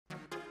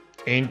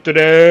In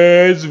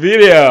today's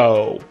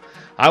video,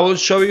 I will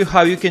show you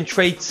how you can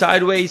trade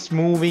sideways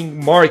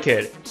moving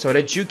market so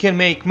that you can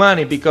make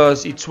money,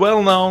 because it's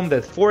well known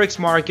that Forex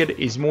market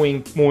is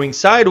moving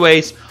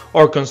sideways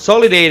or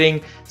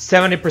consolidating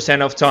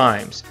 70% of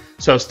times.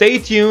 So stay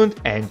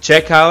tuned and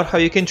check out how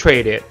you can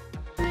trade it.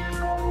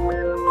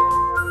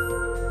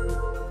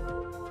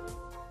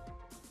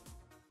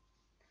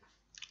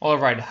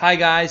 Alright, hi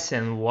guys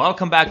and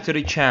welcome back to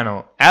the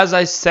channel. As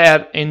I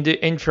said in the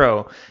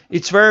intro,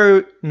 it's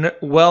very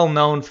well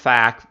known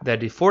fact that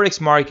the Forex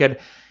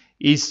market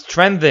is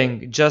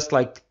trending just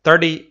like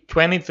 20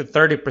 to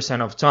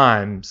 30% of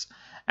times,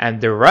 and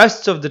the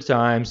rest of the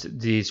times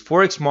this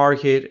Forex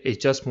market is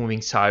just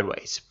moving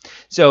sideways.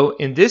 So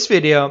in this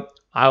video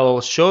I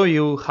will show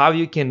you how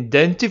you can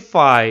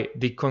identify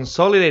the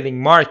consolidating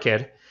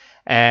market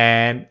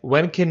and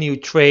when can you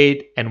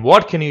trade and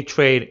what can you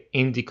trade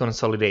in the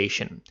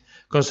consolidation.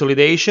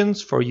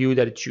 Consolidations, for you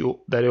that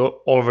you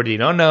already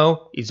don't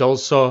know, is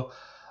also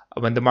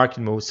when the market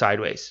moves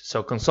sideways.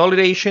 So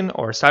consolidation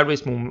or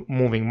sideways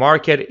moving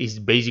market is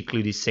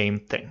basically the same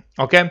thing.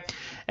 Okay,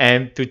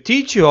 and to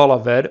teach you all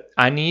of it,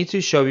 I need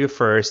to show you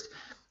first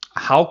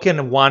how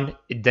can one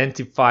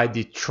identify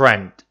the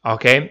trend.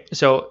 Okay,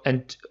 so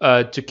and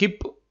to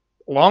keep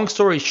long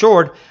story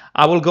short,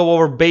 I will go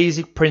over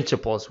basic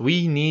principles.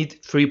 We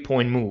need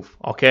 3-point move.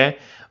 Okay,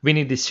 we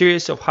need the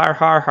series of higher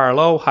high, higher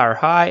low, higher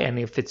high, and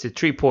if it's a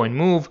 3-point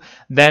move,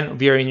 then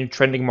we are in a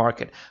trending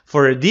market.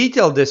 For a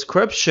detailed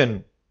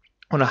description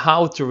on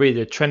how to read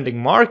a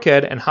trending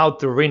market and how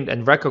to read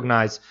and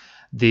recognize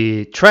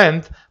the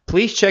trend,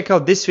 please check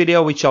out this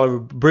video, which I'll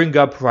bring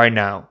up right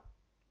now.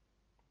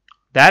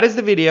 That is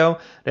the video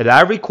that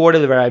I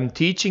recorded where I'm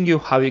teaching you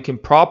how you can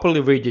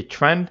properly read the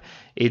trend.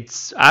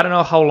 It's, I don't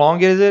know how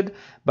long is it,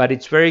 but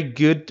it's very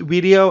good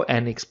video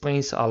and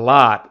explains a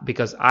lot,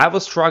 because I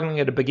was struggling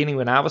at the beginning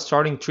when I was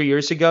starting 3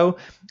 years ago.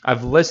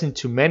 I've listened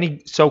to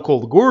many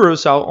so-called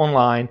gurus out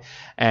online,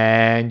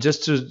 and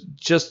just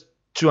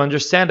to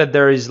understand that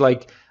there is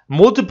like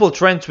multiple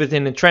trends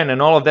within the trend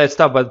and all of that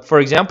stuff. But for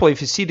example,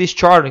 if you see this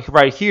chart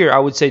right here, I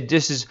would say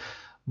this is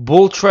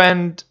bull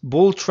trend.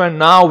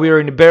 Now we're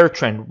in a bear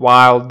trend,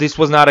 while this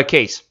was not a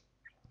case.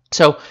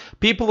 So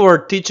people were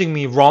teaching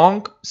me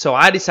wrong. So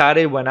I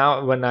decided when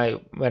I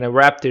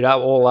wrapped it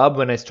up all up,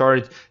 when I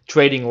started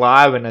trading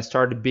live and I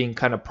started being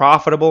kind of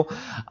profitable,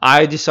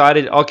 I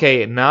decided,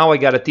 okay, now I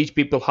got to teach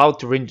people how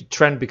to read the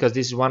trend, because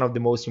this is one of the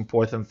most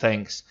important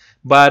things.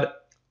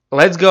 But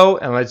let's go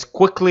and let's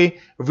quickly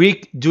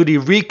do the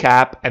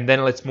recap, and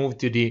then let's move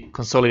to the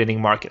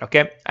consolidating market.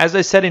 Okay, as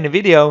I said in the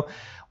video,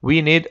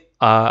 we need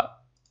a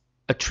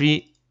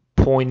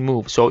 3-point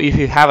move. So if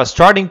you have a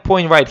starting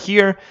point right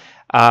here,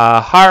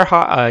 higher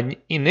high,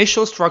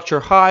 initial structure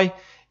high,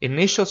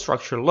 initial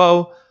structure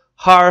low,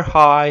 higher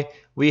high,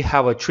 we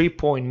have a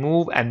 3-point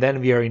move, and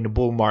then we are in the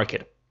bull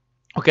market.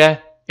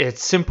 Okay,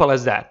 it's simple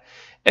as that.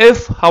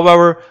 If,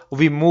 however,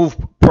 we move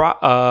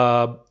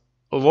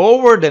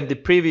lower than the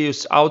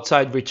previous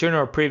outside return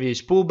or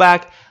previous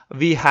pullback,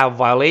 we have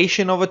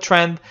violation of a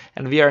trend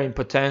and we are in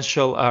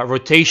potential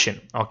rotation.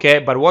 Okay,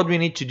 but what we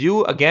need to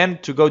do again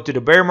to go to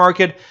the bear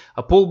market,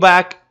 a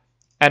pullback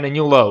and a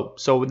new low.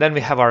 So then we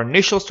have our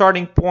initial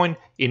starting point,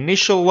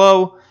 initial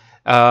low,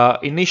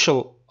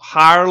 initial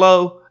higher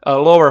low,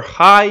 lower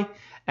high,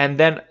 and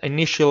then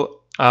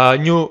initial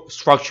new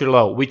structure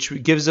low,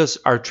 which gives us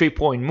our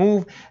 3-point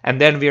move, and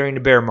then we are in the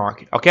bear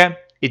market. Okay,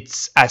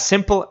 it's as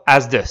simple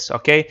as this.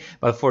 Okay,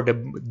 but for the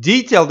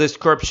detailed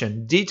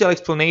description, detailed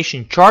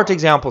explanation, chart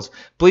examples,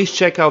 please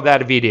check out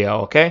that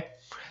video. Okay,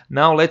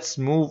 now let's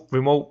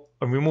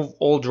remove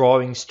all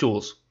drawings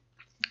tools.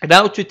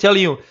 Now to tell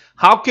you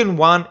how can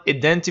one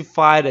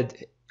identify that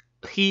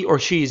he or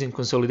she is in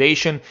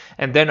consolidation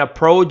and then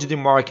approach the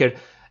market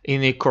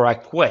in a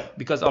correct way,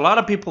 because a lot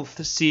of people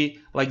see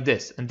like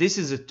this, and this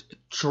is a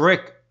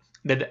trick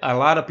that a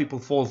lot of people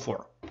fall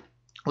for.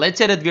 Let's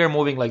say that we are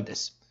moving like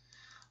this.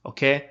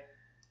 Okay,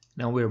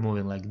 now we're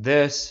moving like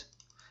this.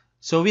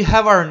 So we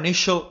have our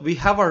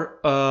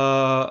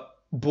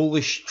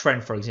bullish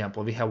trend. For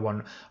example, we have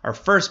our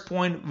first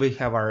point, we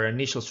have our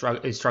initial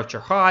structure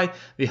high,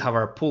 we have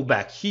our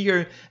pullback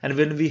here, and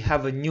then we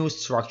have a new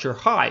structure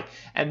high.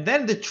 And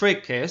then the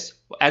trick is,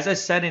 as I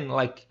said in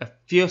like a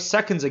few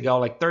seconds ago,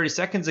 like 30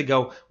 seconds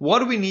ago, what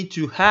do we need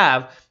to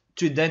have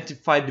to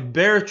identify the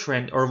bear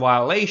trend or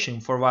violation?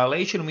 For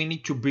violation, we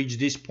need to breach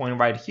this point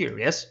right here.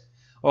 Yes,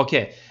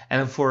 okay,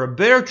 and for a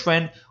bear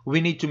trend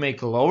we need to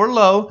make a lower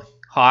low,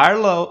 higher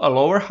low, a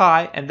lower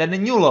high, and then a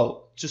new low.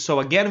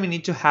 So again, we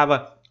need to have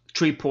a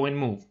 3-point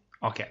move.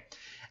 Okay,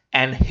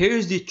 and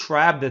here's the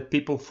trap that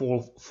people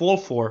fall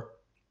for,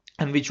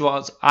 and which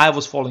I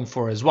was falling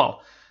for as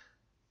well.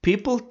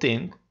 People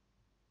think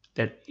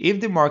that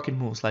if the market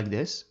moves like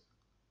this,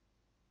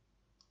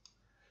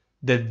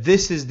 that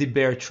this is the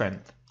bear trend.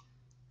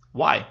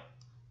 Why?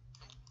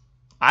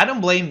 I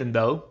don't blame them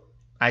though.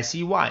 I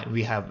see why.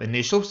 We have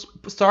initial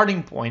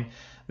starting point,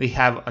 we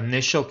have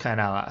initial kind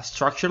of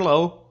structure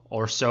low,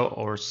 or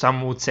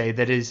some would say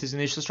that it is his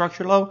initial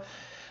structure low.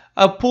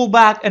 a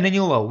pullback and a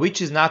new low,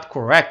 which is not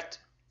correct.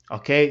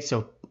 Okay,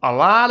 so a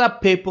lot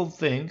of people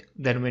think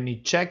that when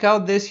you check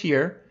out this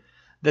here,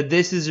 that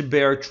this is a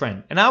bear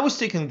trend. And I was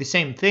thinking the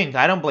same thing.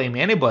 I don't blame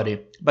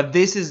anybody, but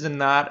this is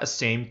not a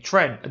same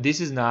trend.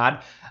 This is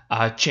not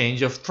a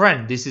change of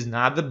trend. This is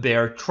not the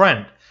bear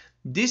trend.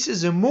 This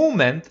is a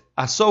movement,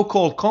 a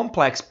so-called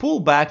complex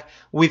pullback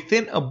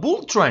within a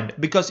bull trend.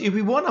 Because if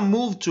we want to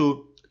move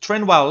to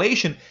trend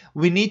violation,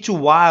 we need to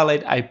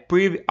violate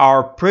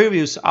our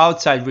previous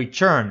outside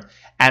return.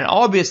 And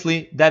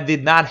obviously that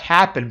did not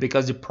happen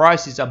because the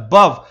price is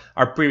above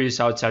our previous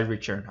outside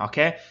return.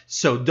 Okay,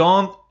 so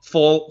don't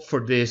fall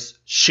for this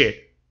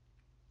shit.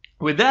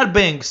 With that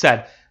being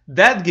said,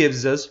 that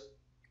gives us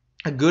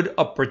a good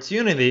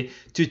opportunity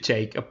to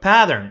take a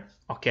pattern.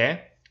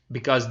 Okay,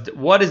 because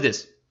what is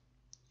this?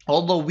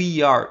 Although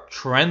we are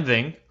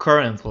trending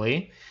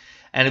currently,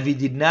 and we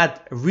did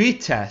not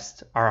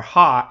retest our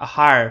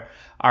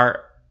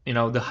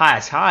the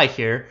highest high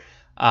here,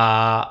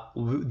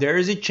 there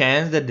is a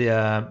chance that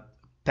the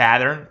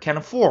pattern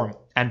can form.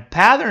 And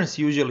patterns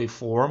usually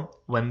form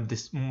when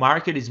this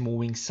market is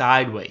moving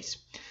sideways.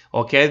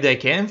 Okay, they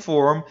can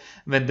form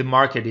when the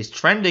market is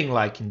trending,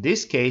 like in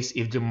this case,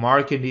 if the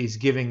market is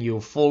giving you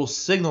a full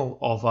signal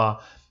of a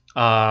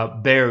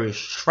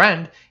bearish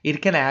trend,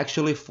 it can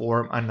actually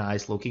form a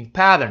nice looking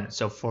pattern.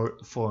 So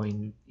for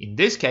in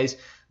this case,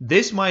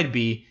 this might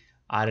be,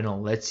 I don't know,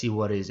 let's see,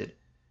 what is it?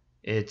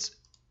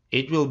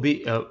 It will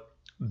be a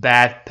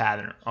bad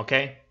pattern.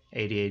 Okay,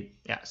 88.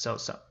 Yeah, so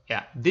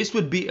yeah, this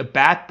would be a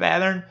bad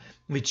pattern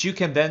which you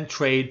can then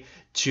trade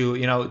to,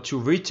 to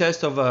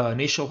retest of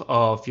initial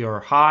of your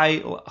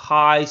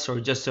highs,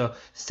 or just a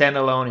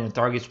standalone in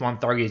targets 1,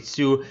 targets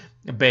 2,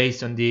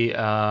 based on the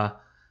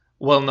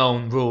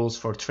well-known rules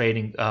for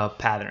trading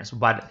patterns.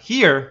 But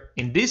here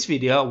in this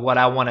video, what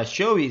I want to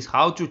show is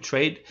how to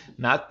trade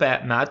not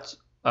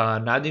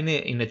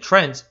in a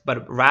trend,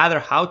 but rather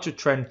how to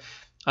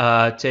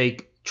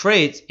take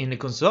trades in a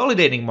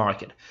consolidating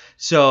market.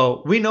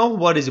 So we know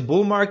what is a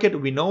bull market,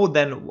 we know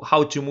then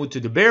how to move to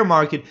the bear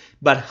market,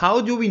 but how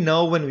do we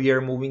know when we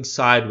are moving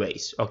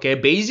sideways? Okay,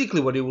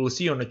 basically what you will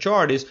see on the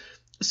chart is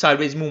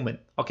sideways movement.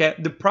 Okay,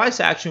 the price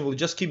action will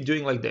just keep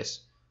doing like this.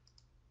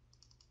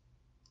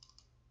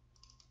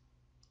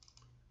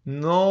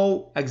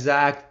 No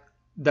exact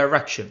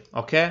direction.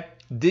 Okay,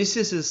 this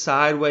is a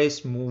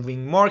sideways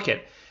moving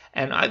market,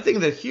 and I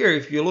think that here,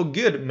 if you look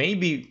good,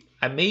 maybe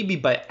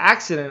by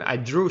accident I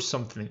drew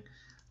something.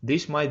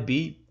 This might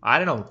be, I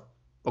don't know,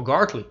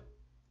 Bogartly.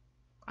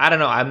 I don't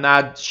know, I'm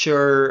not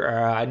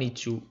sure. I need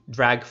to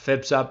drag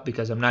fibs up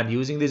because I'm not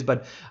using this,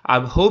 but I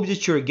hope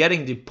that you're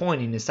getting the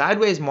point. In the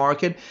sideways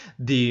market,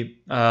 the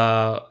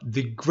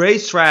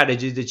great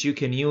strategies that you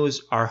can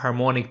use are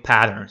harmonic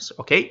patterns.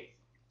 Okay,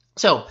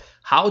 so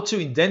how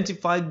to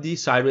identify the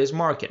sideways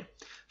market?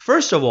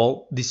 First of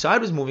all, the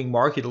sideways moving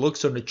market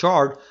looks on the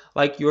chart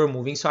like you're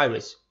moving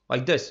sideways,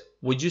 like this.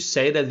 Would you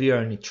say that we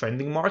are in a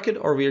trending market,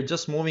 or we are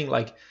just moving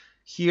like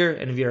here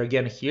and we are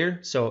again here?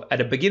 So at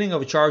the beginning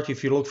of a chart,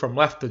 if you look from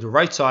left to the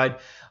right side,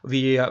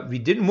 we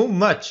didn't move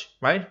much,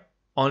 right?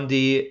 On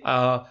the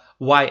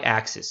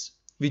y-axis,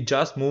 we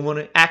just move on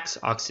the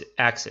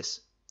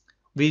x-axis.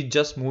 We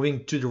just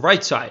moving to the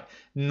right side,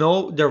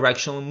 no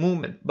directional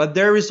movement. But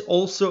there is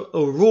also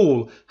a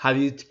rule how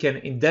you can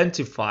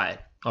identify it.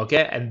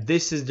 Okay, and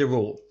this is the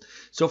rule.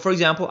 So for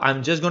example,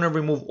 I'm just going to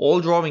remove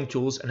all drawing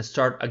tools and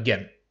start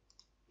again.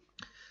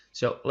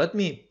 So let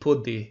me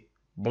put the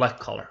black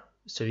color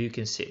so you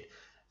can see it.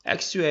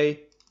 X to A.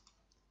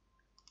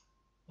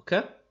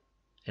 Okay,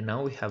 and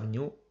now we have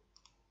new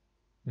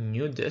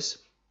this.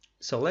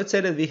 So let's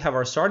say that we have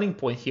our starting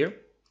point here.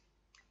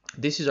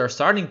 This is our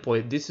starting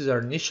point. This is our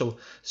initial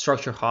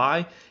structure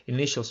high,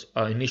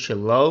 initial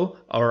low,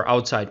 or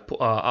outside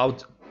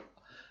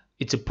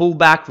it's a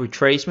pullback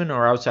retracement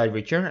or outside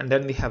return, and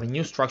then we have a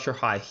new structure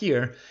high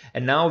here,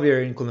 and now we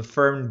are in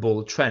confirmed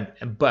bull trend.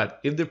 But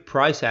if the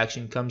price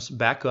action comes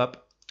back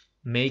up,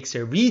 makes a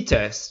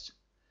retest,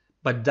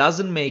 but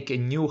doesn't make a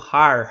new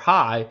higher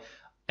high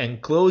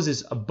and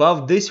closes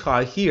above this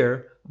high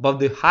here, above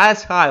the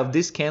highest high of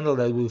this candle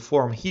that will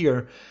form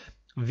here,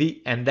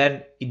 and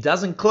then it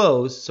doesn't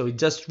close, so it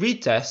just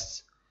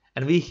retests,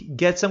 and we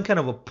get some kind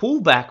of a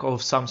pullback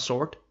of some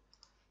sort,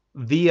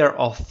 we are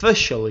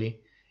officially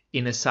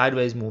in a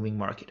sideways moving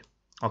market.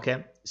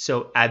 Okay,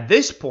 so at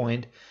this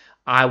point,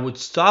 I would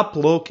stop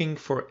looking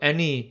for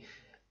any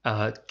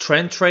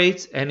trend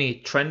trades, any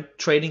trend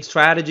trading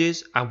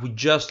strategies. I would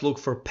just look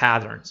for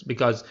patterns,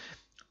 because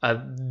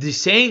the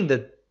saying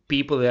that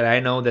people that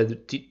I know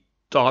that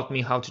taught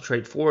me how to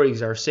trade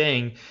Forex are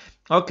saying,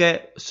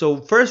 okay, so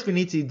first we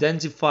need to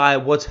identify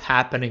what's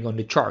happening on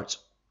the charts.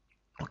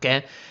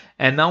 Okay,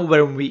 and now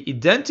when we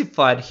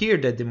identified here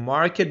that the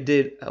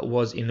market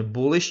was in a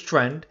bullish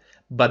trend,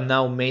 but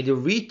now made a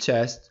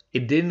retest,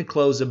 it didn't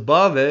close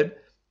above it,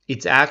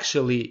 it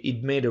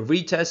made a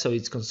retest, so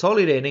it's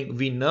consolidating.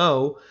 We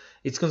know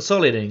it's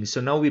consolidating, so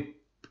now we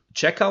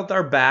check out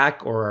our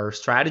back or our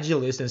strategy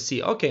list and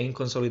see, okay, in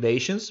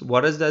consolidations,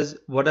 what does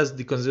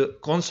the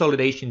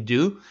consolidation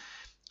do?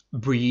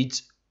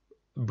 breeds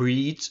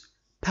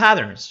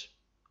patterns.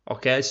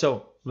 Okay,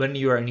 so when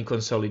you are in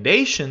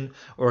consolidation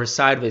or a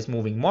sideways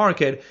moving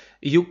market,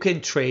 you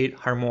can trade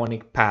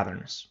harmonic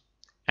patterns.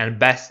 And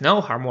best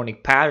known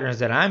harmonic patterns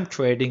that I'm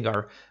trading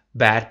are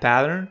bad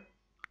pattern,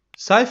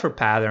 cipher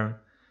pattern,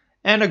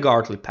 and a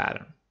Gartley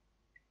pattern.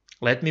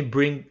 Let me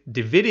bring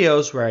the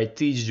videos where I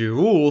teach the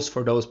rules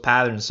for those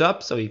patterns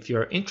up, so if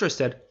you're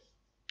interested,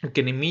 you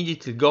can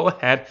immediately go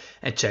ahead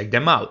and check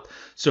them out.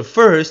 So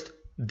first,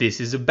 this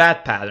is a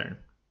bad pattern.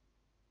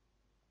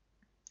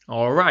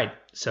 Alright,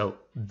 so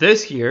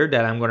this here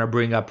that I'm going to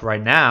bring up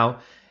right now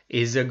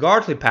is a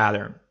Gartley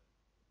pattern.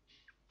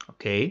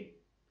 Okay,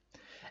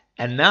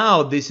 and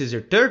now this is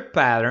a third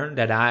pattern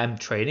that I am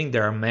trading.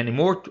 There are many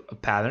more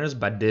patterns,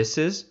 but this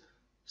is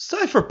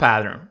cipher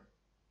pattern.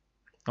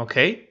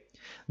 Okay,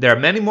 there are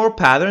many more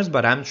patterns,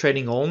 but I'm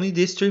trading only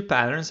these three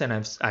patterns,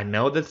 and I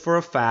know that for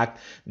a fact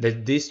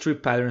that these three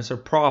patterns are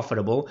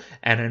profitable,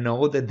 and I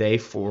know that they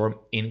form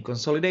in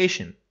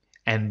consolidation.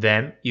 And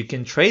then you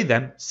can trade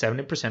them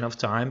 70% of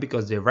time,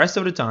 because the rest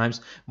of the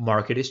times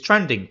market is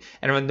trending.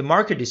 And when the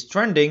market is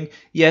trending,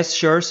 yes,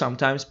 sure,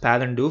 sometimes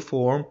patterns do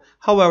form.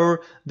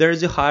 However, there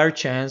is a higher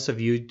chance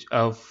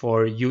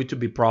for you to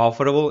be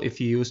profitable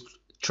if you use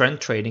trend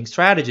trading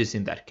strategies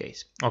in that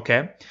case.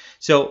 Okay,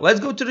 so let's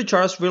go to the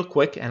charts real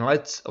quick, and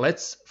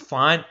let's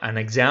find an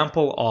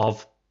example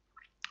of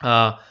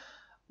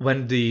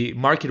when the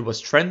market was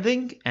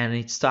trending and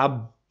it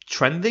stopped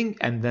trending,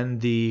 and then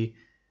the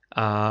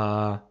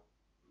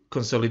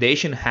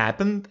consolidation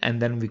happened,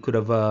 and then we could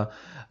have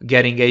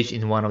get engaged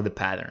in one of the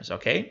patterns.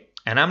 Okay,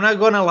 and I'm not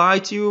gonna lie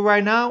to you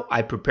right now,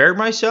 I prepared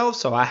myself,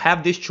 so I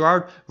have this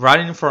chart right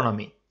in front of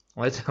me.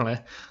 Let's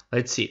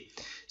see.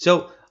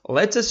 So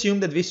let's assume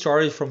that we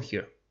started from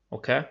here.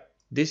 Okay,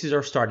 this is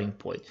our starting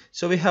point.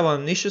 So we have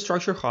an initial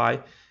structure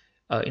high,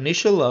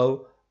 initial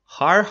low,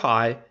 higher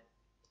high,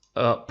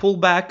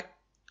 pullback,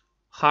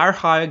 higher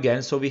high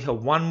again. So we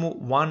have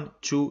 1,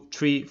 2,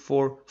 3,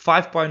 4,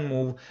 5-point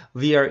move.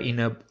 We are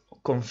in a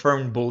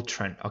confirmed bull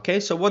trend.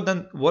 Okay, so what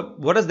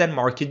does that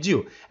market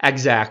do?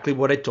 Exactly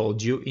what I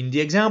told you in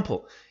the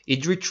example.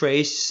 It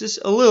retraces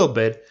a little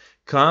bit,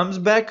 comes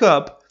back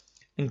up,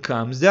 and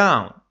comes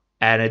down.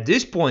 And at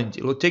this point,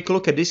 take a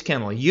look at this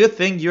candle. You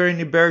think you're in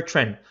a bear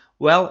trend.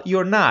 Well,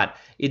 you're not.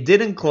 It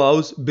didn't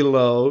close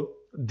below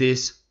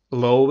this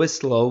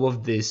lowest low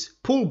of this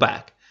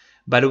pullback.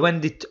 But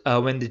when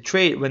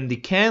the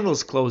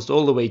candles closed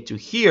all the way to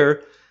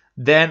here,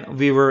 then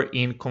we were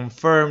in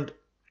confirmed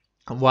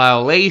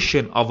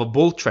violation of a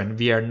bull trend.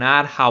 We are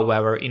not,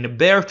 however, in a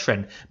bear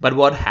trend. But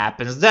what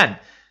happens then?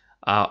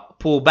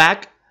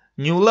 Pullback,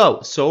 new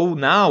low. So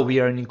now we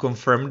are in a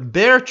confirmed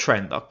bear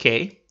trend.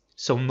 Okay,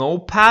 so no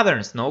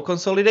patterns, no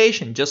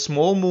consolidation, just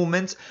small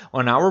movements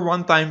on our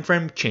one time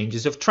frame,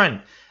 changes of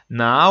trend.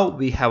 Now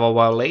we have a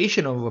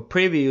violation of a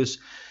previous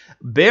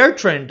bear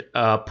trend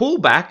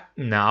pullback.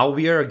 Now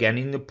we are again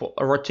in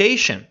a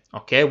rotation.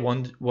 Okay,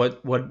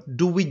 what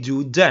do we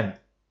do then?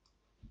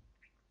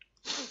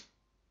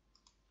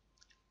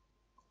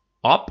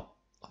 Up,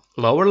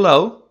 lower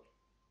low,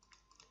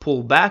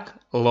 pull back,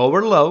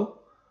 lower low,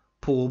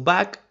 pull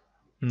back,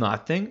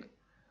 nothing,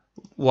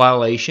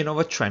 violation of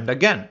a trend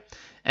again.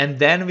 And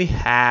then we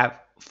have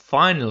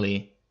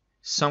finally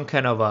some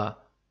kind of a,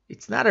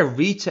 it's not a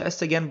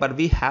retest again, but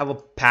we have a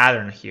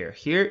pattern here.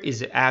 Here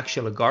is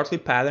actually a Gartley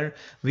pattern,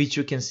 which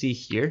you can see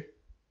here.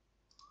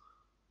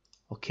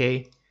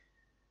 Okay,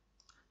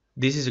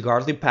 this is a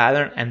Gartley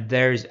pattern, and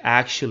there is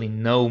actually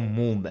no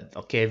movement.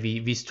 Okay,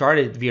 we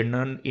started, we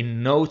are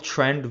in no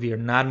trend, we are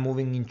not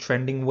moving in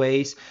trending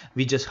ways,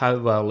 we just have a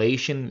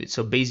violation.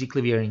 So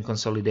basically we are in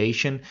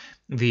consolidation.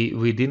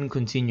 We didn't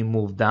continue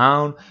move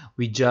down,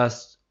 we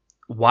just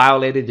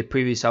violated the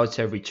previous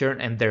outside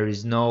return, and there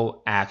is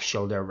no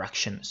actual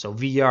direction. So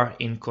we are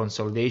in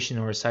consolidation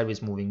or a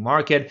sideways moving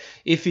market.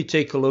 If you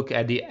take a look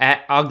at the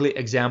ugly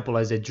example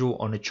as I drew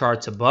on the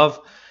charts above,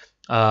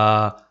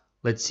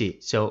 let's see.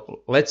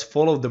 So let's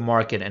follow the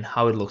market and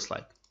how it looks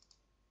like.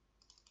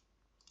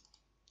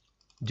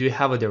 Do you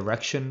have a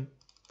direction?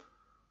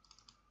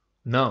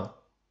 No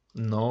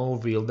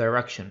real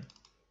direction.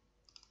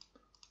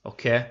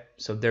 Okay,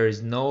 so there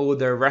is no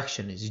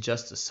direction. It's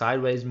just a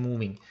sideways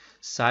movement.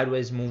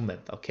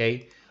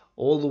 Okay,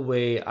 all the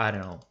way, I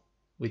don't know,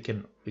 we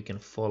can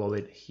follow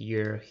it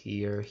here,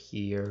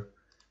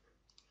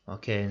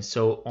 okay, and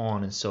so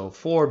on and so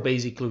forth.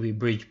 Basically we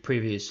breach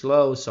previous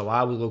low, so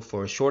I will look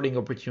for a shorting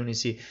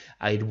opportunity.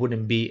 It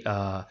wouldn't be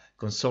a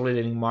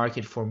consolidating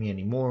market for me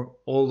anymore.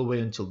 All the way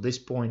until this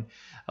point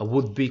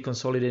would be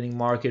consolidating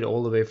market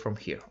all the way from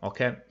here.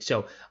 Okay,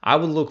 so I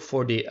will look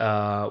for the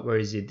where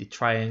is it, the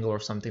triangle or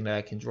something that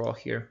I can draw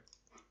here.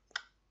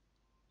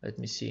 Let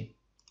me see.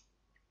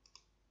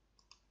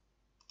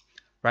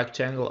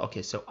 Rectangle.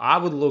 Okay, so I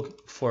would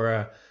look for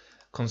a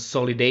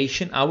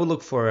consolidation. I would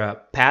look for a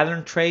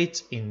pattern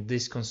trades in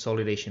this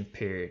consolidation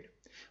period.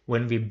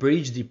 When we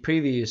breach the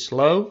previous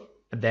low,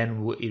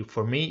 then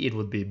for me it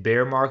would be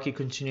bear market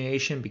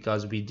continuation,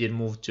 because we did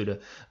move to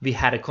we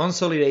had a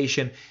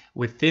consolidation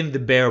within the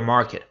bear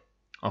market.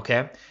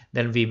 Okay,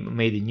 then we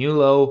made a new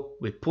low,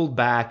 we pulled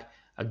back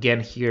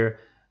again here,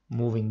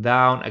 moving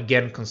down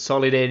again,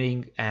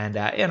 consolidating, and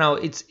you know,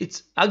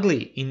 it's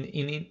ugly.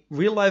 In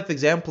real life,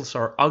 examples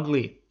are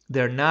ugly.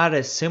 They're not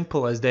as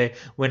simple as they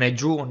when I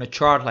drew on a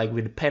chart like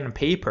with pen and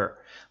paper.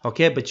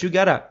 Okay, but you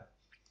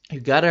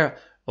gotta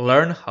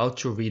learn how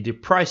to read the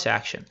price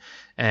action,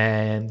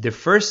 and the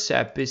first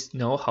step is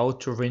know how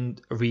to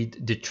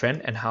read the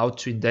trend and how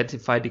to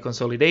identify the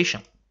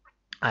consolidation.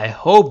 I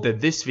hope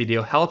that this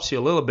video helps you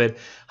a little bit.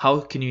 How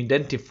can you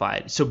identify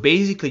it? So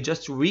basically,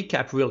 just to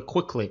recap real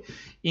quickly,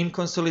 in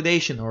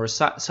consolidation or a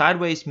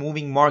sideways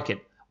moving market,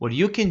 what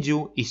you can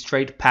do is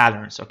trade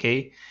patterns,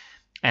 okay?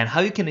 And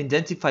how you can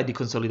identify the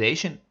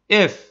consolidation?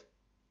 If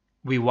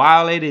we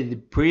violated the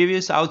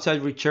previous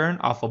outside return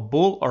of a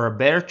bull or a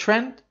bear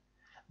trend,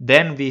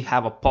 then we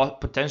have a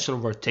potential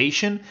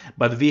rotation,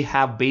 but we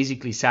have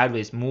basically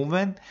sideways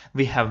movement.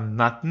 We have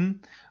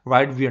nothing,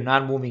 right? We are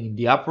not moving in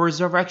the upwards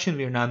direction.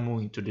 We are not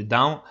moving to the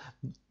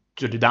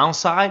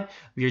downside.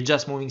 We are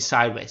just moving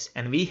sideways.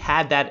 And we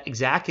had that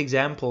exact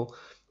example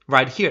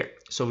right here.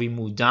 So we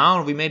moved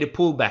down, we made a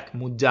pullback,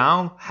 moved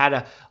down, had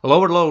a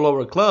lower low,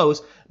 lower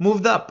close,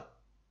 moved up.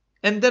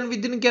 And then we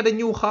didn't get a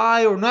new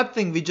high or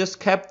nothing. We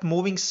just kept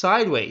moving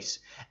sideways.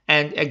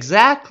 And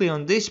exactly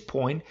on this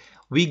point,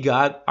 we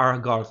got our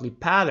godly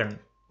pattern.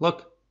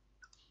 Look.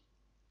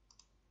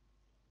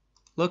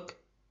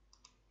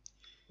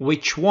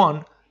 Which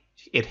one?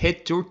 It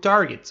hit 2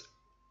 targets.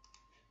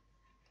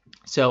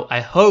 So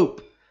I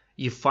hope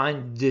you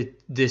find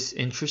this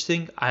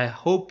interesting. I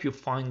hope you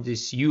find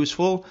this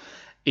useful.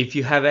 If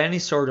you have any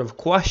sort of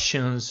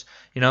questions,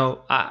 you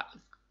know,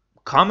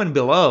 comment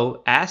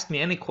below, ask me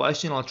any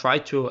question. I'll try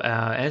to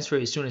answer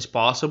it as soon as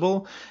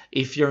possible.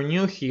 If you're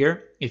new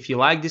here, if you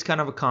like this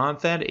kind of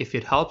content, if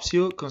it helps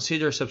you,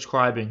 consider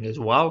subscribing as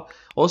well.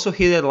 Also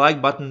hit that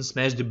like button,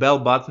 smash the bell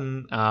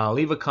button,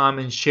 leave a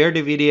comment, share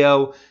the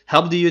video,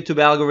 help the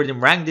YouTube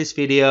algorithm rank this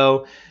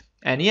video.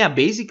 And yeah,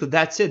 basically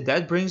that's it.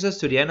 That brings us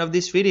to the end of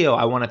this video.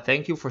 I want to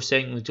thank you for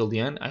staying until the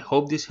end. I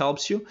hope this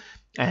helps you,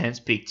 and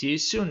speak to you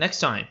soon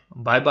next time.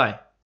 Bye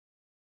bye.